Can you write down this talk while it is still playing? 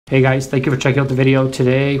Hey guys, thank you for checking out the video.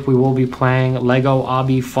 Today we will be playing LEGO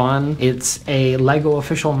OBBY FUN. It's a LEGO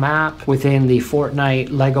official map within the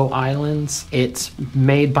Fortnite LEGO Islands. It's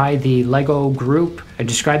made by the LEGO Group. I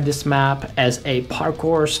described this map as a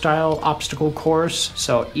parkour style obstacle course.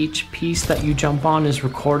 So each piece that you jump on is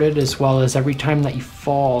recorded, as well as every time that you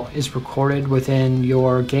fall is recorded within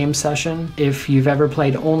your game session. If you've ever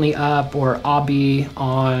played Only Up or Obby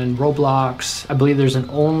on Roblox, I believe there's an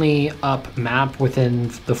Only Up map within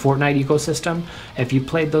the Fortnite ecosystem. If you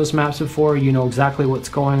played those maps before, you know exactly what's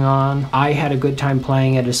going on. I had a good time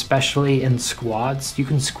playing it, especially in squads. You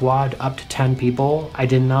can squad up to 10 people. I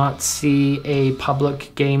did not see a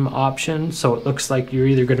public game option, so it looks like you're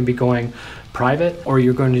either going to be going private or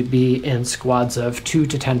you're going to be in squads of 2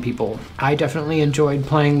 to 10 people. I definitely enjoyed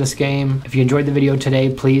playing this game. If you enjoyed the video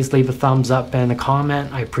today, please leave a thumbs up and a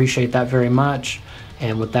comment. I appreciate that very much.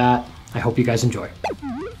 And with that, I hope you guys enjoy.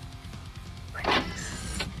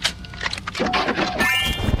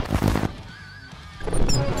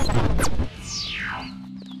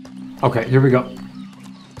 Okay, here we go.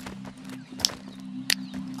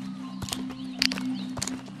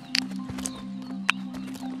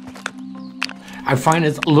 I find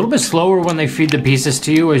it's a little bit slower when they feed the pieces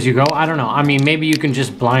to you as you go. I don't know. I mean, maybe you can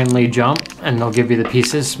just blindly jump and they'll give you the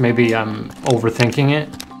pieces. Maybe I'm overthinking it.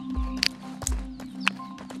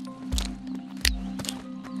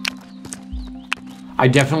 I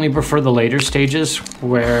definitely prefer the later stages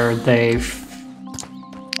where they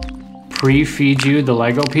pre-feed you the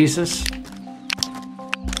Lego pieces.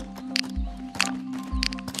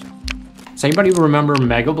 Does anybody remember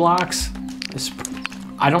Mega Bloks?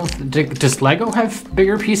 I don't think, does Lego have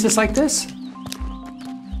bigger pieces like this?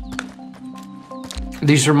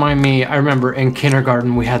 These remind me, I remember in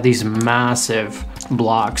kindergarten we had these massive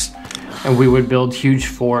blocks and we would build huge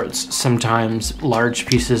forts. Sometimes large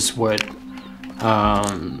pieces would,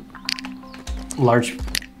 oh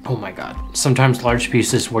my God. Sometimes large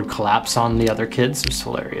pieces would collapse on the other kids. It was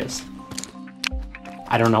hilarious.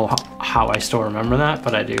 I don't know how I still remember that,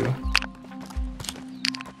 but I do.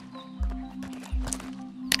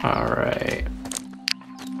 All right.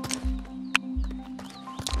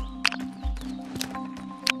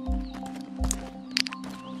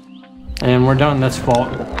 And we're done. That's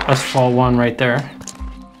fall 1 right there.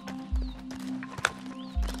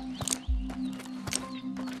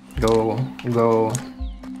 Go.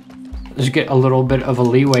 Just get a little bit of a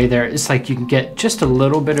leeway there. It's like you can get just a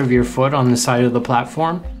little bit of your foot on the side of the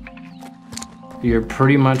platform. You're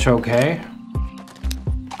pretty much okay.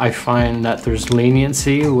 I find that there's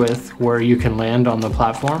leniency with where you can land on the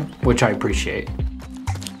platform, which I appreciate.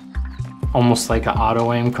 Almost like an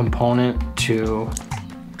auto aim component to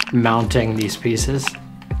mounting these pieces.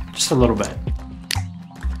 Just a little bit.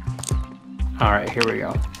 All right, here we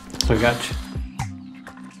go. So we got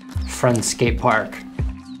Friends Skate Park.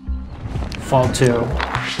 Fall 2.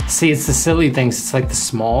 See, it's the silly things. It's like the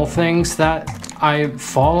small things that I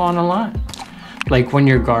fall on a lot. Like when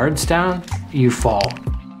your guard's down, you fall.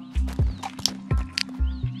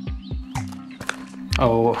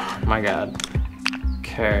 Oh my God.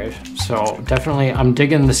 Okay, so definitely I'm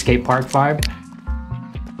digging the skate park vibe.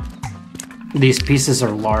 These pieces are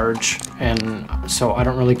large, and so I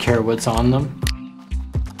don't really care what's on them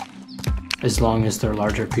as long as they're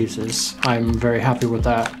larger pieces. I'm very happy with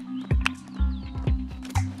that.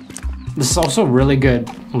 This is also really good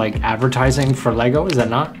like advertising for Lego, is it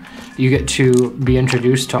not? You get to be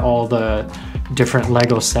introduced to all the different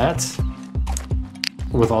Lego sets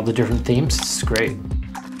with all the different themes. It's great.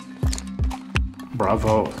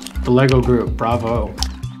 Bravo. The LEGO Group, bravo.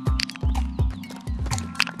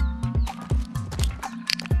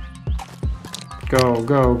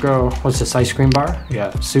 Go. What's this, ice cream bar?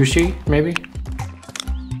 Yeah, sushi, maybe?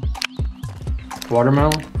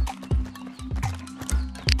 Watermelon?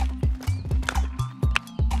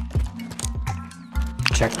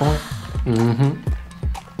 Checkpoint? Mm-hmm.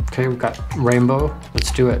 Okay, we've got rainbow.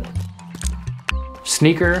 Let's do it.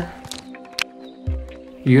 Sneaker.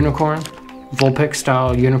 Unicorn. Vulpix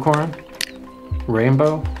style unicorn.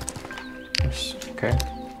 Rainbow. Okay.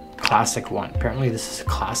 Classic 1. Apparently this is a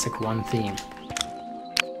classic 1 theme.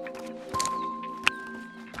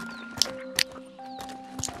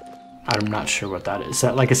 I'm not sure what that is. Is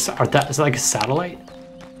that like a, is that like a satellite?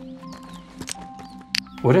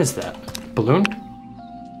 What is that? Balloon?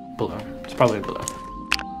 Balloon. It's probably a balloon.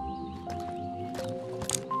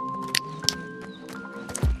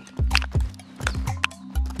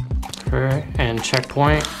 Okay, and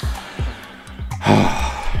checkpoint.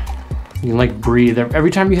 You can like breathe.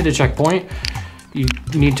 Every time you hit a checkpoint, you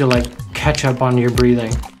need to like catch up on your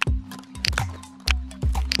breathing.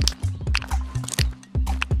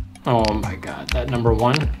 Oh my god, that number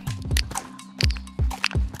 1.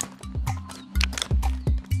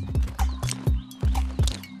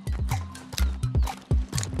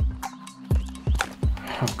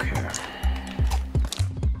 Okay.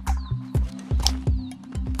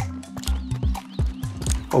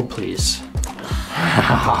 Oh, please.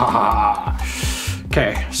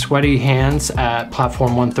 Okay, sweaty hands at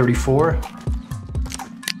platform 134.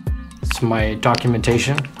 It's my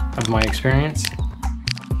documentation of my experience.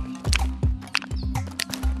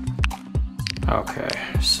 Okay,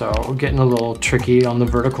 so we're getting a little tricky on the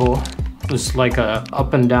vertical. It's like a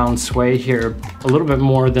up and down sway here, a little bit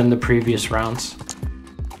more than the previous rounds.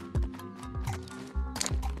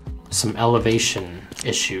 Some elevation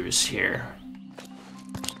issues here.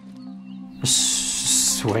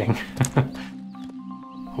 Swing.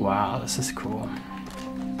 Wow, this is cool.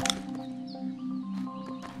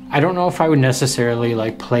 I don't know if I would necessarily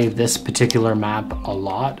like play this particular map a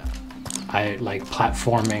lot. I like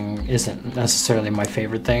platforming isn't necessarily my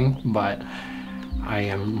favorite thing, but I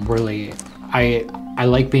am really, I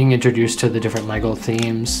like being introduced to the different LEGO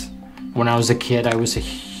themes. When I was a kid, I was a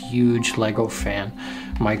huge LEGO fan.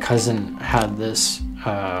 My cousin had this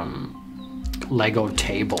LEGO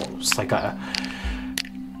table. It's like a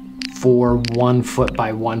 4 1 foot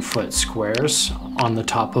by 1 foot squares on the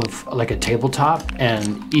top of like a tabletop,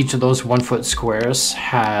 and each of those 1 foot squares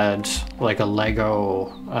had like a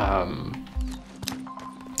LEGO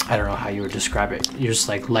I don't know how you would describe it. You're just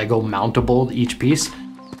like LEGO mountable each piece.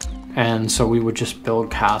 And so we would just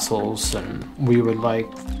build castles, and we would like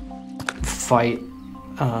fight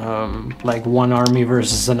like one army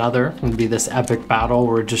versus another. It would be this epic battle.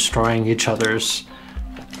 We're destroying each other's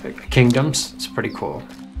kingdoms. It's pretty cool.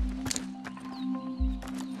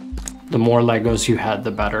 The more Legos you had,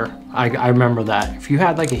 the better. I remember that. If you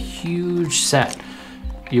had like a huge set,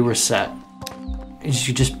 you were set.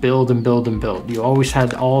 You just build and build and build. You always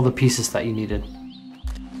had all the pieces that you needed.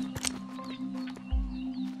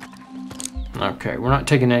 Okay, we're not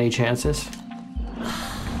taking any chances.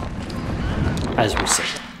 As we say.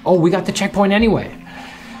 Oh, we got the checkpoint anyway.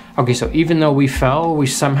 Okay, so even though we fell, we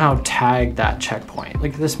somehow tagged that checkpoint.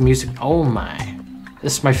 Look at this music. Oh my.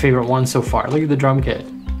 This is my favorite one so far. Look at the drum kit.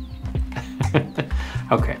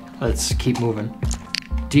 Okay, let's keep moving.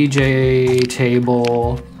 DJ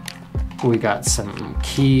table. We got some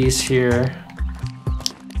keys here.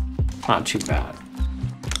 Not too bad.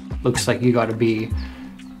 Looks like you gotta be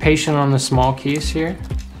patient on the small keys here.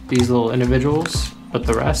 These little individuals, but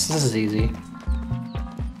the rest, this is easy.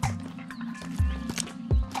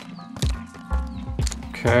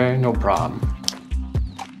 Okay, no problem.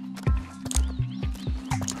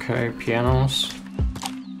 Okay, pianos.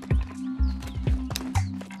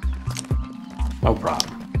 No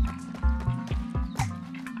problem.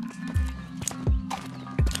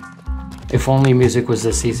 If only music was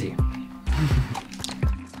this easy.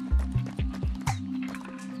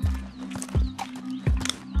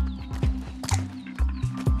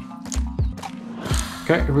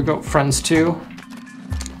 Okay, here we go. Friends 2.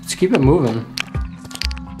 Let's keep it moving.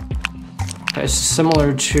 Okay, it's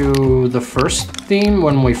similar to the first theme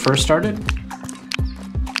when we first started.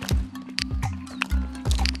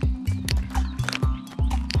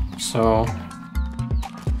 So,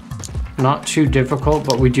 not too difficult,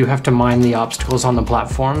 but we do have to mind the obstacles on the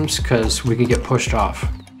platforms because we could get pushed off.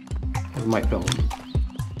 We might be able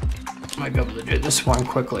to do this one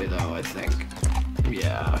quickly though, I think.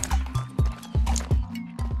 Yeah.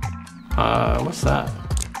 What's that?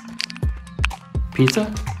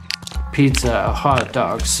 Pizza? Pizza, hot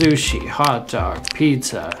dog, sushi, hot dog,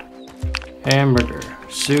 pizza, hamburger,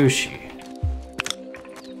 sushi.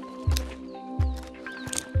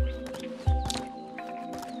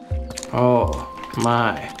 Oh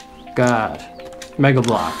my god. Mega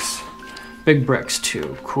blocks. Big bricks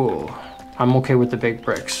too. Cool. I'm okay with the big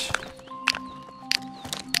bricks.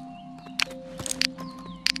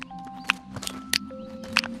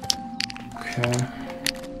 Okay.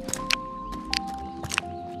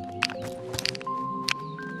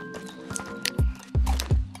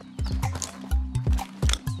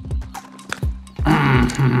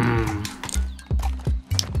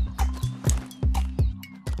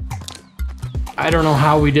 I don't know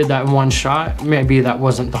how we did that in one shot. Maybe that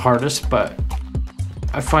wasn't the hardest, but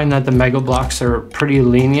I find that the mega blocks are pretty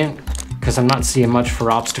lenient because I'm not seeing much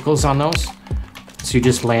for obstacles on those. So you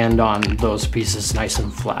just land on those pieces nice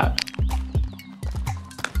and flat.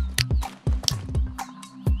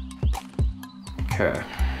 Okay.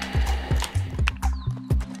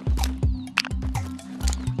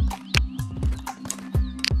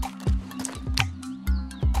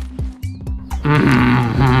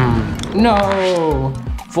 No!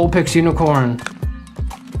 Full Pix Unicorn.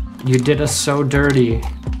 You did us so dirty.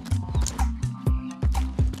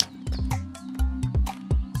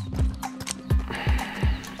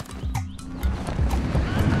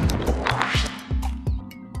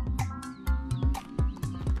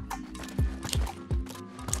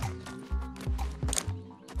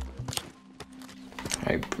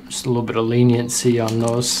 Alright, just a little bit of leniency on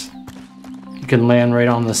those. You can land right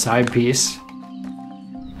on the side piece.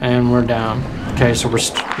 And we're down. Okay, so we're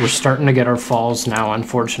starting to get our falls now,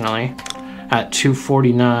 unfortunately. At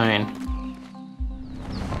 249.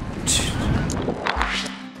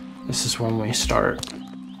 This is when we start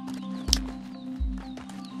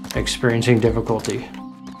experiencing difficulty.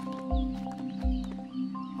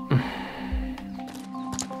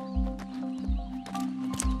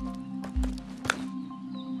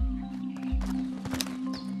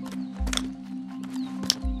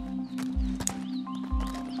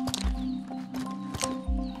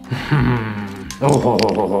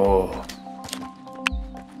 Oh.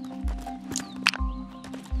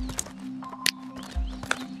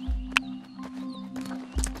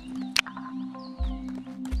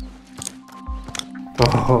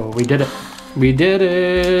 Oh, we did it. We did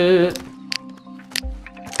it.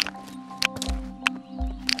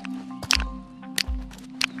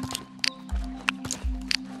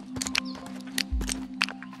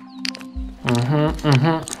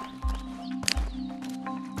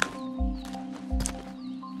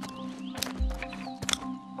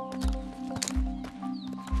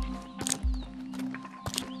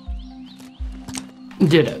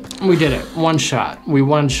 Did it. We did it. One shot. We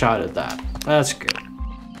one-shotted that. That's good.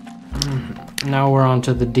 Now we're on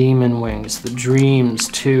to the demon wings, the dreams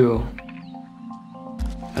too.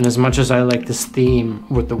 And as much as I like this theme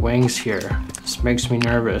with the wings here, this makes me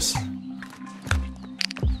nervous.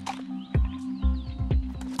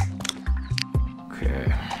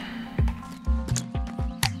 Okay.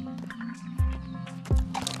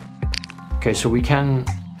 Okay, so we can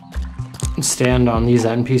stand on these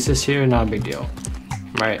end pieces here, not a big deal.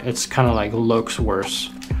 Right, it's kind of like looks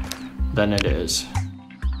worse than it is.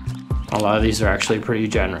 A lot of these are actually pretty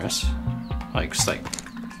generous. Like,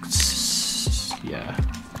 yeah,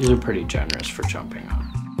 these are pretty generous for jumping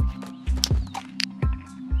on.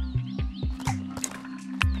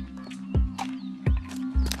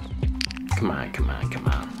 Come on, come on, come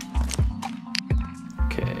on.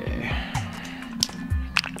 Okay,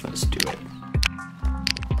 let's do it.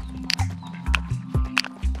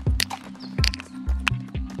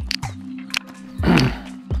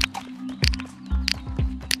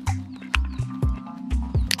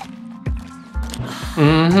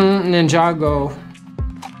 Ninjago.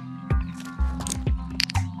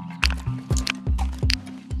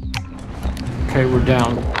 Okay, we're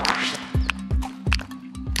down.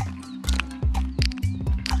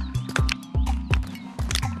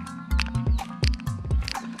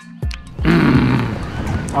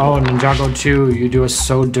 Oh, Ninjago 2, you do us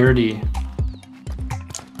so dirty.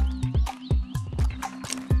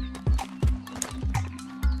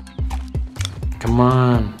 Come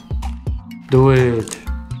on. Do it.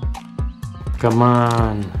 Come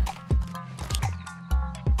on.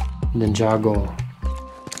 Ninjago.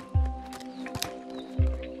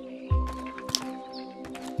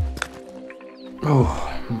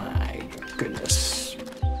 Oh my goodness.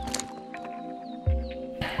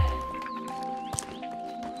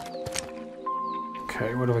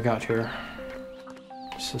 Okay, what do we got here?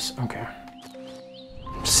 This is okay.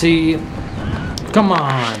 See? Come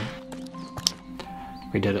on.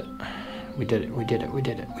 We did it. We did it. We did it. We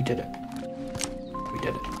did it. We did it. We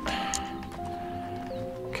did it.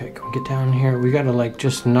 Okay, can we get down here? We gotta like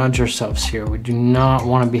just nudge ourselves here. We do not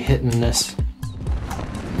want to be hitting this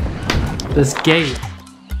gate.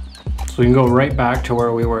 So we can go right back to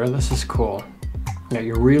where we were. This is cool. Now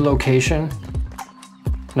your relocation.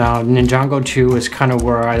 Now Ninjago 2 is kind of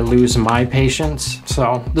where I lose my patience.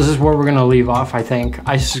 So this is where we're gonna leave off, I think.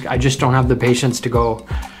 I just don't have the patience to go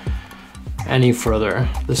any further.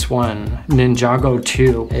 This one, Ninjago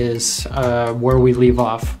 2, is where we leave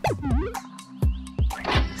off.